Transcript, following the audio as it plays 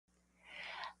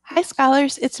Hi,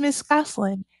 scholars. It's Miss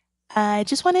Goslin. I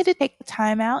just wanted to take the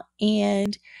time out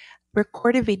and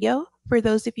record a video for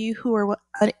those of you who were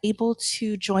unable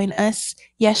to join us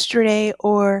yesterday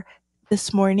or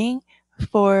this morning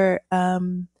for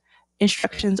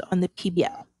instructions on the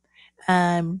PBL.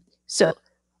 So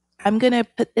I'm going to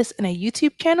put this in a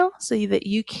YouTube channel so that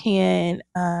you can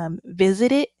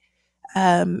visit it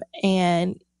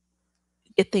and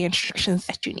get the instructions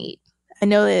that you need. I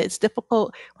know that it's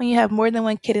difficult when you have more than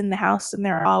one kid in the house and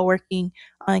they're all working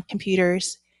on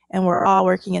computers and we're all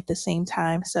working at the same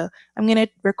time. So I'm going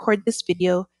to record this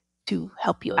video to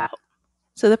help you out.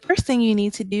 So the first thing you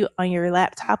need to do on your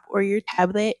laptop or your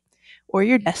tablet or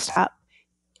your desktop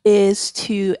is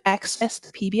to access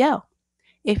the PBL.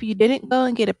 If you didn't go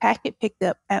and get a packet picked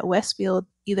up at Westfield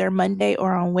either Monday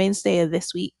or on Wednesday of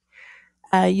this week,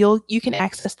 you can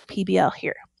access the PBL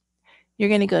here. You're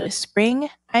going to go to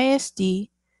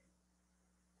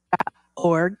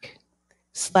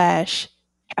springisd.org/PAGE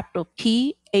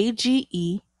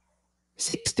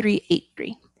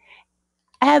 6383.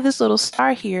 I have this little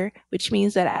star here, which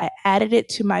means that I added it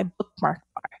to my bookmark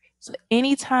bar. So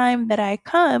anytime that I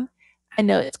come, I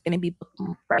know it's going to be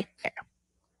bookmarked right there.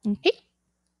 Okay.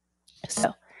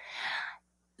 So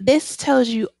this tells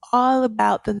you all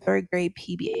about the third grade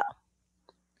PBL.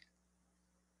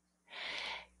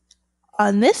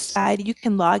 On this side, you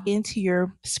can log into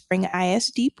your Spring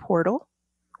ISD portal,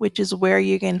 which is where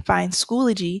you can find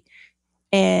Schoology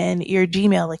and your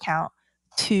Gmail account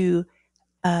to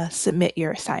submit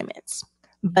your assignments.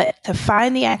 But to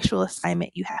find the actual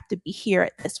assignment, you have to be here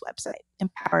at this website,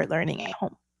 Empowered Learning at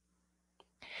Home.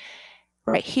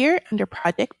 Right here under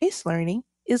Project-Based Learning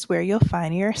is where you'll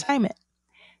find your assignment.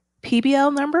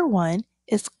 PBL number 1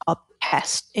 is called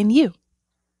Test and You.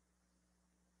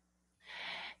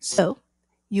 So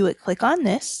you would click on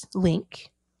this link,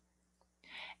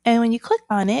 and when you click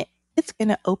on it, it's going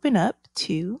to open up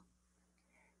to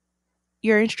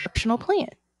your instructional plan.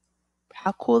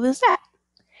 How cool is that?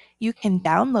 You can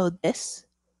download this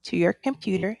to your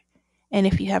computer, and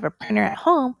if you have a printer at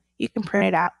home, you can print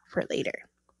it out for later.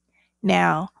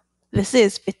 Now, this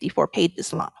is 54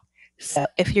 pages long, so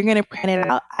if you're going to print it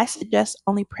out, I suggest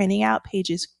only printing out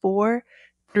pages 4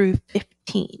 through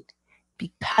 15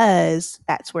 because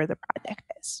that's where the project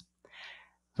is.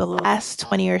 The last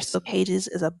 20 or so pages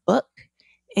is a book,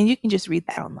 and you can just read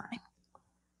that online.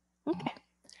 Okay,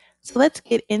 so let's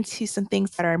get into some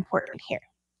things that are important here.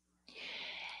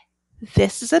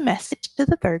 This is a message to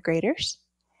the third graders,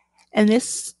 and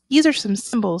these are some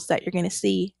symbols that you're going to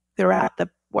see throughout the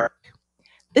work.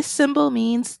 This symbol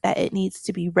means that it needs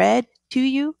to be read to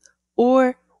you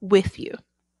or with you.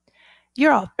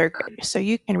 You're all third graders, so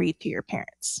you can read to your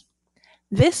parents.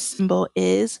 This symbol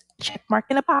is a check mark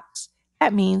in a box.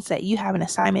 That means that you have an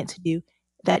assignment to do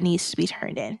that needs to be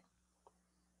turned in.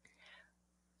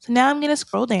 So now I'm going to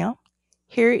scroll down.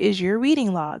 Here is your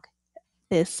reading log.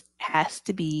 This has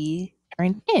to be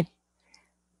turned in.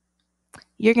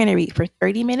 You're going to read for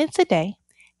 30 minutes a day.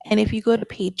 And if you go to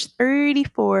page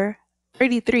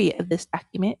 33 of this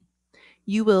document,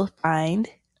 you will find,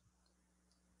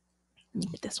 let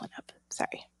me get this one up,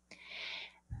 sorry,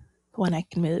 the one I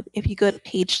can move. If you go to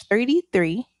page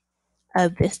 33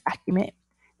 of this document,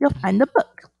 you'll find the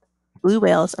book, Blue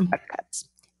Whales and Buttercups.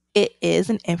 It is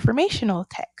an informational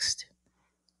text.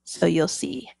 So you'll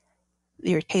see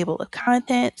your table of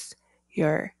contents,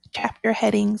 your chapter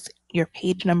headings, your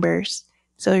page numbers.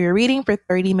 So you're reading for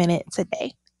 30 minutes a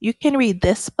day. You can read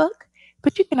this book,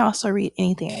 but you can also read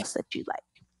anything else that you like.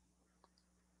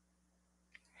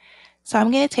 So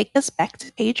I'm going to take us back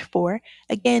to page 4.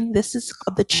 Again, this is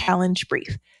called the challenge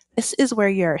brief. This is where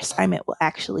your assignment will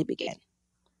actually begin.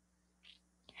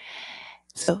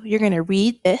 So you're going to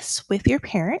read this with your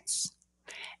parents.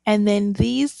 And then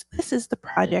this is the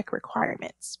project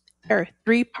requirements. There are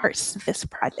 3 parts to this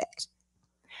project.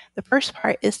 The first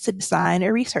part is to design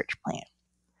a research plan.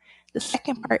 The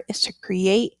second part is to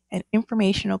create an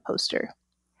informational poster.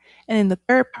 And then the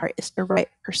third part is to write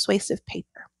persuasive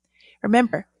paper.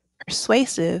 Remember,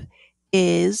 persuasive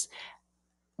is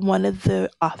one of the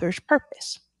author's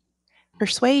purpose.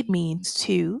 Persuade means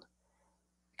to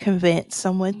convince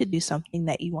someone to do something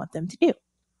that you want them to do.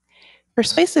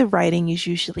 Persuasive writing is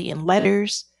usually in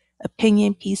letters,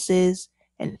 opinion pieces,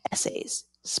 and essays.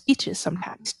 Speeches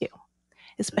sometimes too,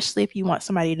 especially if you want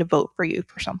somebody to vote for you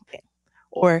for something,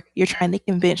 or you're trying to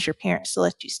convince your parents to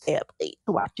let you stay up late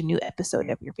to watch a new episode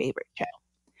of your favorite show.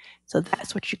 So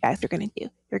that's what you guys are going to do.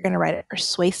 You're going to write a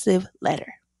persuasive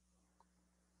letter.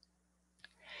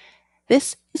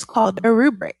 This is called a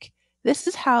rubric. This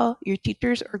is how your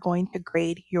teachers are going to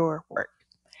grade your work.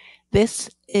 This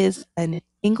is an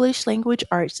English language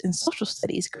arts and social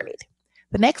studies grade.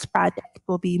 The next project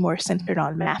will be more centered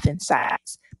on math and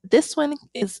science. This one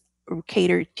is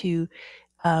catered to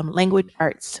language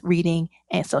arts, reading,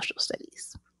 and social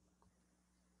studies.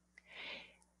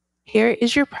 Here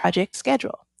is your project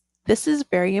schedule. This is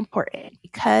very important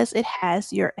because it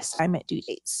has your assignment due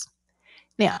dates.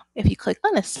 Now, if you click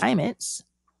on assignments,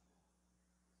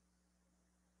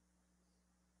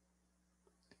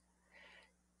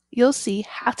 you'll see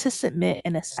how to submit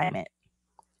an assignment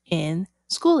in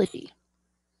Schoology.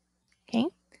 Okay.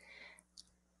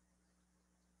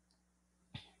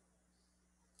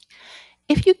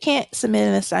 If you can't submit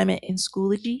an assignment in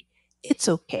Schoology, it's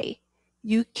okay.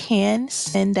 You can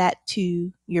send that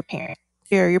to your parent,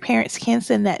 or your parents can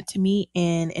send that to me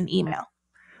in an email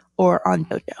or on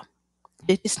Dojo.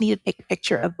 They just need to take a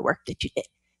picture of the work that you did.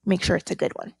 Make sure it's a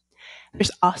good one. There's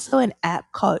also an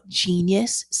app called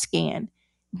Genius Scan,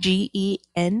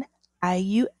 GeniusScan,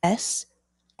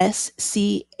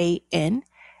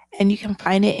 and you can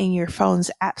find it in your phone's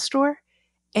app store.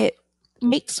 It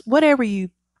makes whatever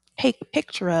you take a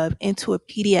picture of into a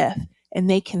PDF and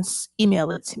they can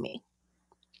email it to me.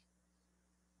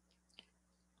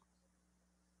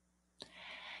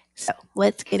 So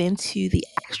let's get into the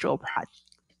actual project.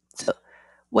 So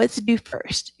what's due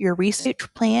first? Your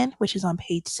research plan, which is on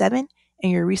page 7,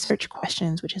 and your research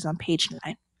questions, which is on page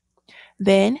 9.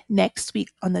 Then next week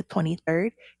on the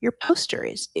 23rd, your poster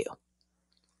is due.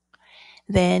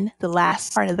 Then the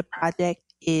last part of the project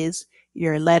is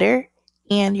your letter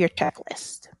and your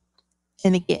checklist.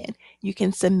 And again, you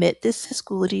can submit this to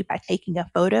Schoology by taking a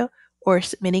photo or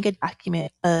submitting a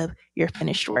document of your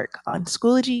finished work on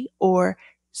Schoology or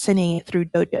sending it through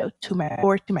Dojo to my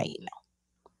email.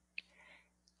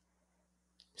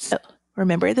 So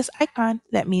remember this icon.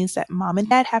 That means that mom and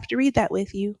dad have to read that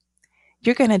with you.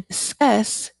 You're going to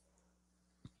discuss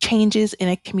changes in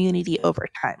a community over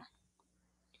time.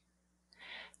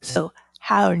 So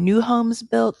how are new homes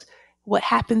built? What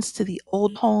happens to the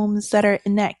old homes that are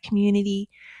in that community?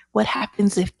 What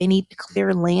happens if they need to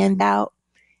clear land out?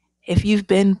 If you've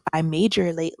been by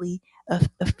Major lately,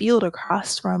 a field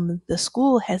across from the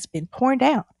school has been torn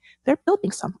down. They're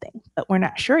building something, but we're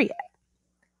not sure yet.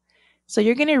 So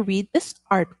you're going to read this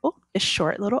article, this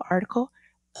short little article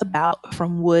about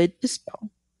from wood to stone.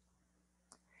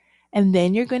 And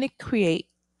then you're going to create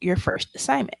your first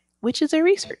assignment, which is a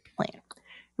research plan.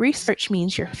 Research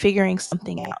means you're figuring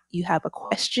something out. You have a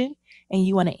question and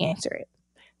you want to answer it.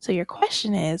 So your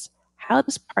question is, how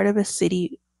has part of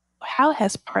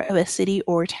a city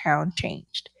or town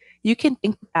changed? You can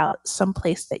think about some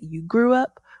place that you grew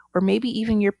up or maybe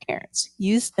even your parents.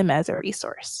 Use them as a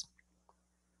resource.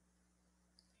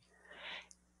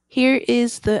 Here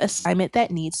is the assignment that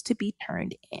needs to be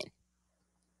turned in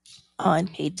on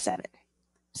page 7.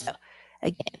 So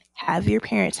again, have your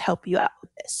parents help you out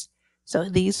with this. So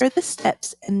these are the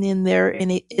steps, and then there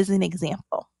is an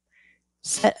example.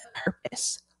 Set a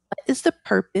purpose. What is the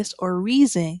purpose or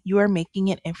reason you are making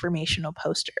an informational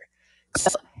poster? So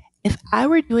if I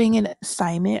were doing an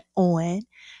assignment on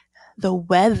the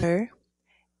weather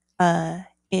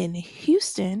in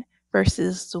Houston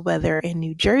versus the weather in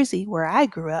New Jersey, where I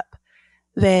grew up,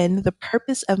 then the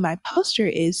purpose of my poster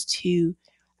is to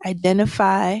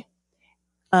identify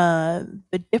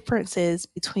the differences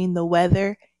between the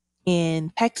weather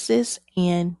in Texas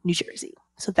and New Jersey.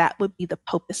 So that would be the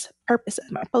purpose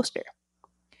of my poster.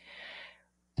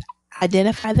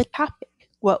 Identify the topic.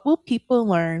 What will people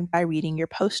learn by reading your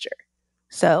poster?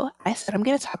 So I said I'm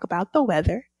going to talk about the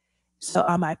weather. So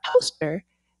on my poster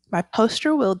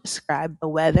will describe the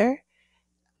weather,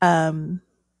 will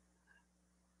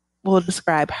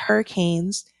describe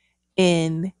hurricanes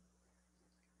in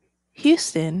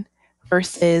Houston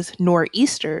versus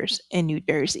nor'easters in New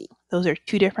Jersey. Those are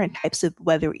two different types of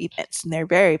weather events, and they're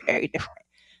very, very different.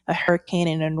 A hurricane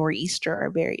and a nor'easter are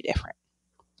very different.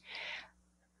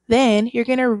 Then you're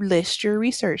going to list your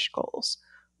research goals.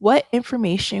 What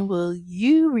information will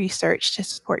you research to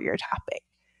support your topic?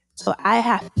 So I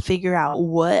have to figure out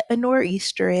what a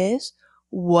nor'easter is,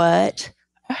 what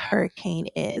a hurricane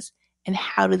is, and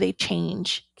how do they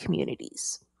change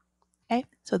communities. Okay,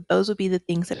 so those would be the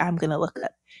things that I'm going to look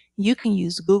up. You can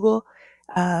use Google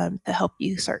to help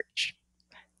you search.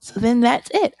 So then that's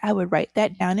it. I would write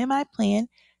that down in my plan,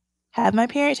 have my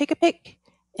parent take a pic,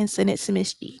 and send it to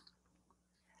Miss G.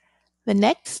 The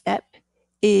next step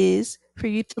is for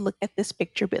you to look at this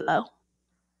picture below.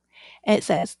 And it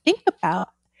says, think about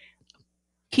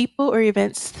people or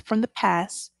events from the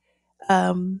past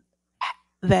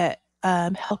that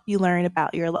help you learn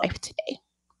about your life today.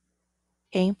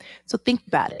 Okay, so think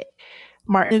about it.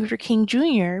 Martin Luther King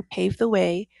Jr. paved the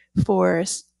way for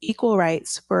equal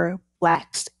rights for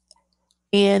Blacks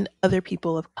and other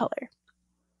people of color.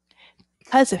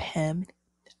 Because of him,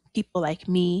 people like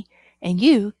me and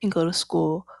you can go to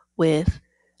school with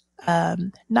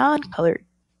non colored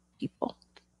people.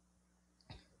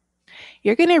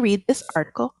 You're going to read this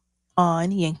article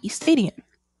on Yankee Stadium,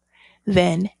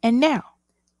 then and now.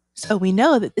 So we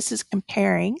know that this is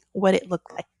comparing what it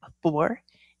looked like before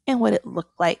and what it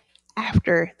looked like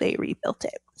after they rebuilt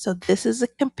it. So this is a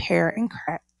compare and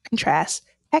contrast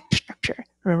text structure.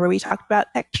 Remember we talked about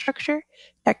text structure?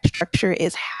 Text structure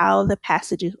is how the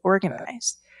passage is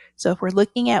organized. So if we're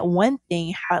looking at one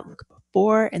thing, how it looked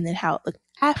before and then how it looked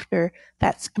after,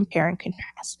 that's compare and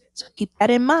contrast. So keep that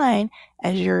in mind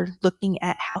as you're looking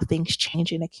at how things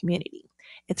change in a community.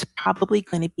 It's probably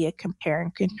going to be a compare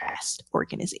and contrast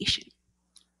organization.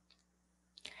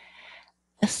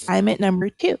 Assignment number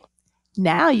 2.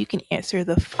 Now you can answer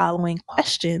the following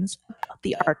questions about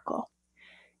the article.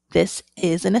 This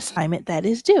is an assignment that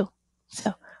is due.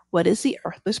 So, what is the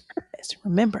author's purpose?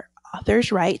 Remember,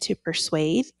 authors write to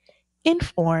persuade,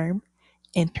 inform,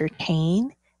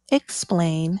 entertain,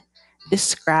 explain,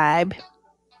 describe,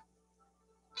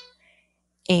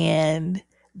 and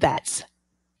that's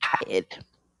guide.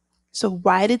 So,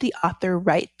 why did the author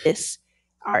write this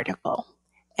article?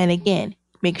 And again,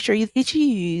 make sure that you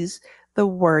use the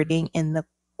wording in the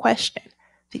question.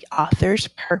 The author's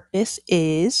purpose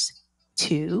is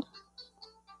to.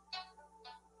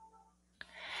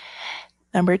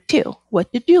 Number 2,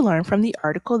 what did you learn from the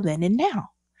article then and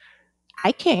now?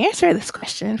 I can't answer this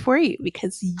question for you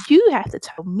because you have to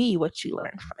tell me what you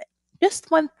learned from it.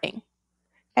 Just one thing,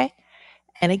 okay?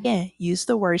 And again, use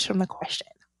the words from the question.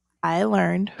 I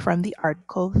learned from the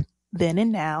article then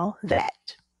and now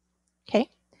that, okay?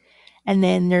 And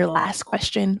then your last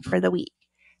question for the week.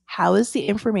 How is the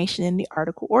information in the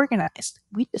article organized?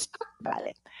 We just talked about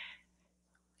it.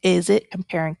 Is it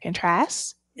compare and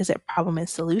contrast? Is it problem and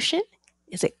solution?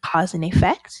 Is it cause and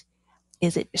effect?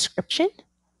 Is it description?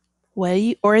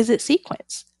 Or is it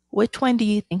sequence? Which one do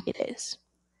you think it is?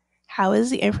 How is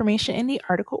the information in the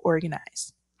article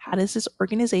organized? How does this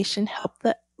organization help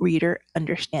the reader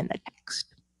understand the text?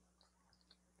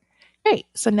 Great,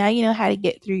 so now you know how to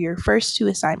get through your first 2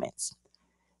 assignments.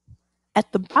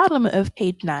 At the bottom of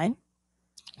page 9,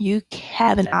 you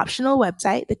have an optional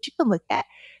website that you can look at,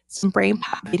 some brain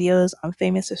pop videos on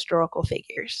famous historical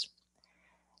figures.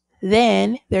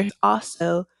 Then there's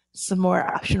also some more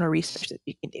optional research that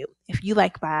you can do. If you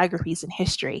like biographies and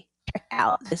history, check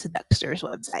out this Dexter's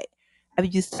website.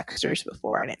 I've used Dexter's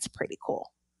before and it's pretty cool.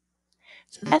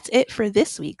 So that's it for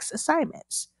this week's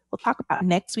assignments. We'll talk about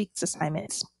next week's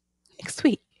assignments next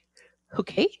week.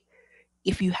 Okay?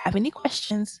 If you have any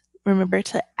questions, remember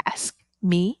to ask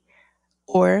me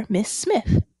or Miss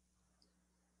Smith.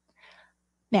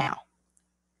 Now,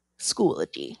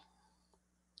 Schoology.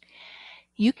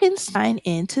 You can sign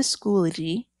in to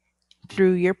Schoology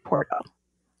through your portal.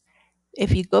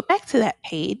 If you go back to that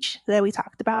page that we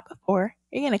talked about before,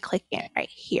 you're going to click in right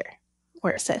here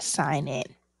where it says sign in.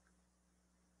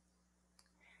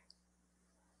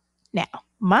 Now,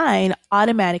 mine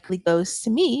automatically goes to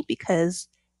me because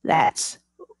that's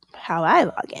how I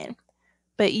log in.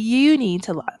 But you need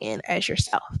to log in as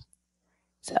yourself.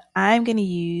 So I'm going to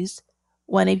use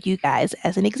one of you guys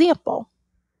as an example,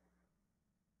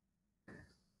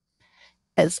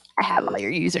 as I have all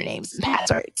your usernames and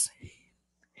passwords.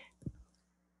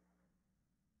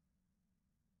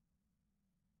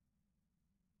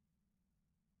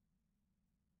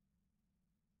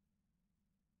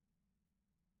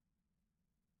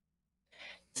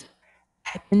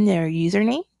 Type in their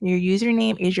username. Your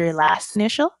username is your last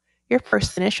initial, your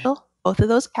first initial, both of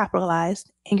those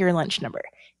capitalized, and your lunch number.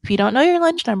 If you don't know your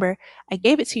lunch number, I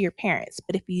gave it to your parents,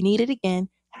 but if you need it again,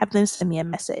 have them send me a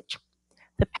message.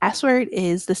 The password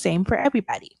is the same for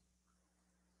everybody.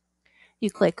 You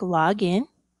click log in.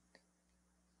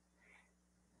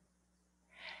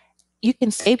 You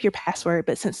can save your password,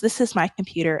 but since this is my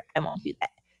computer, I won't do that.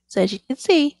 So as you can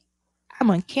see, I'm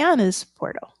on Kiana's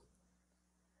portal.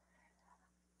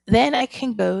 Then I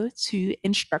can go to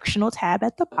instructional tab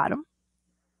at the bottom,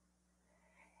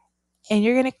 and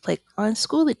you're going to click on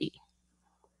Schoology.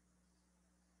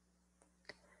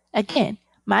 Again,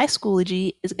 my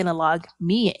Schoology is going to log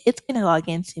me. It's going to log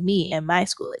into me and my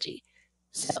Schoology.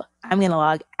 So I'm going to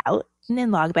log out and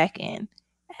then log back in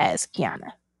as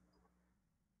Kiana.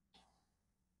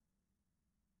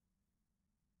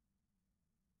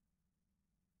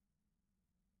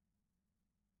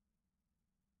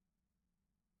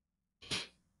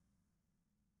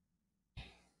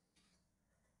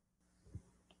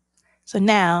 So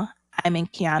now I'm in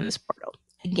Kiana's portal.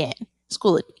 Again,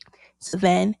 Schoology. So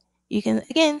then you can,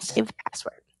 again, save the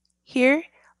password. Here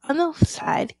on the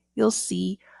side, you'll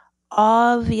see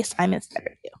all the assignments that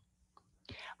are due.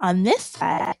 On this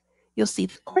side, you'll see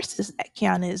the courses that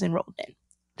Kiana is enrolled in.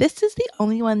 This is the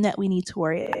only one that we need to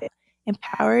worry about.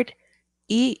 Empowered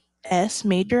ES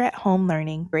Major at Home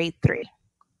Learning, Grade 3.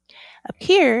 Up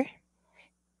here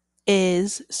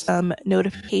is some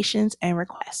notifications and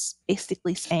requests,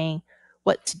 basically saying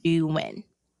what to do when.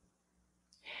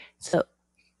 So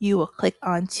you will click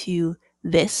onto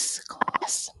this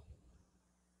class.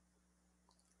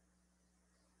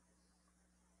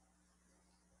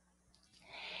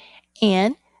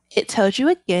 And it tells you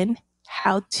again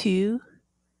how to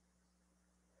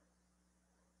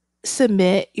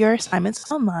submit your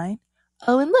assignments online.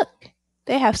 Oh, and look,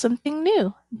 they have something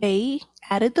new. They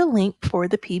added the link for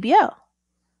the PBL.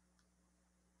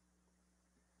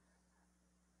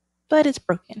 But it's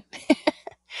broken.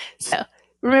 So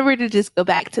remember to just go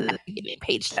back to the beginning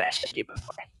page that I showed you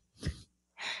before.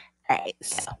 All right,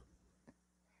 so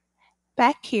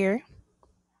back here,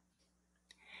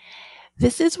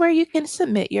 this is where you can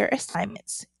submit your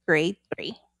assignments, grade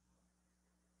 3.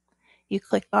 You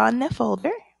click on the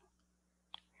folder,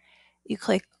 you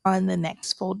click on the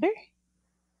next folder,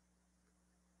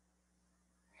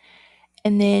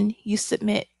 and then you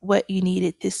submit what you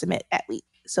needed to submit that week.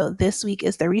 So this week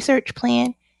is the research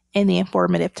plan and the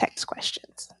informative text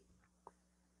questions.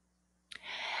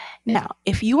 Now,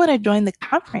 if you want to join the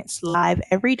conference live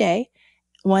every day,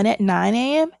 one at 9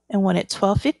 a.m. and one at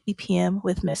 12:50 p.m.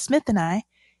 with Miss Smith and I,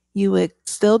 you would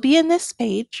still be in this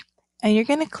page, and you're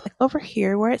going to click over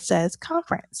here where it says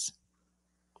conference.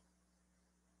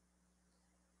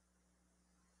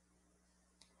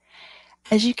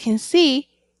 As you can see,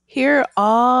 here are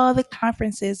all the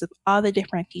conferences of all the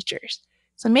different teachers.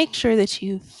 So make sure that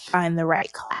you find the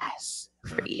right class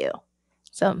for you.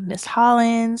 So Miss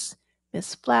Hollins,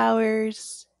 Miss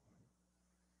Flowers,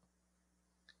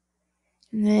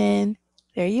 and then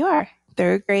there you are,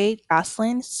 3rd grade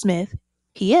Jocelyn Smith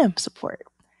PM support.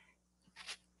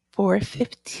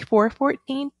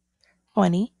 414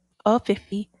 20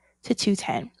 050 to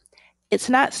 210. It's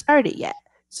not started yet.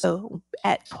 So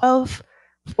at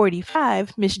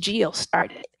 12:45, Miss G will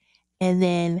start it. And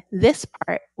then this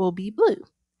part will be blue,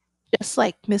 just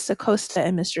like Miss Acosta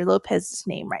and Mr. Lopez's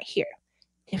name right here.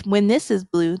 When this is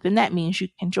blue, then that means you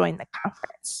can join the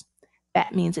conference.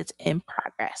 That means it's in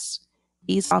progress.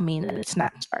 These all mean that it's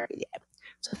not started yet.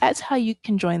 So that's how you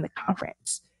can join the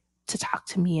conference to talk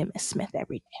to me and Miss Smith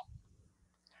every day.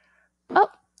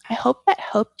 Well, I hope that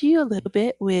helped you a little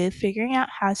bit with figuring out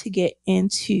how to get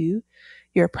into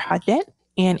your project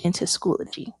and into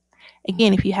Schoology.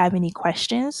 Again, if you have any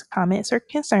questions, comments, or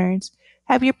concerns,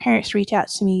 have your parents reach out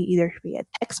to me either via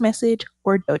text message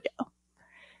or Dojo.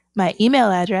 My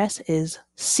email address is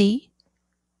C,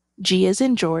 G as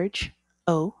in George,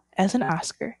 O as in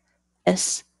Oscar,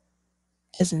 S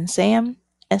as in Sam,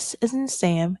 S as in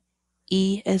Sam,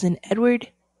 E as in Edward,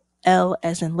 L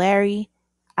as in Larry,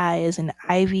 I as in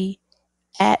Ivy,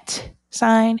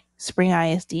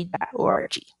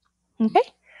 @springisd.org.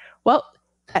 Okay? Well,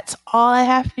 that's all I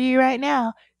have for you right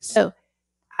now. So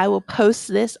I will post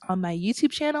this on my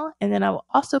YouTube channel, and then I will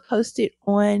also post it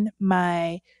on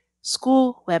my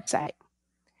school website.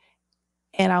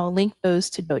 And I will link those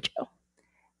to Dojo.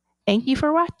 Thank you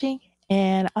for watching,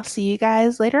 and I'll see you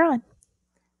guys later on.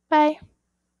 Bye.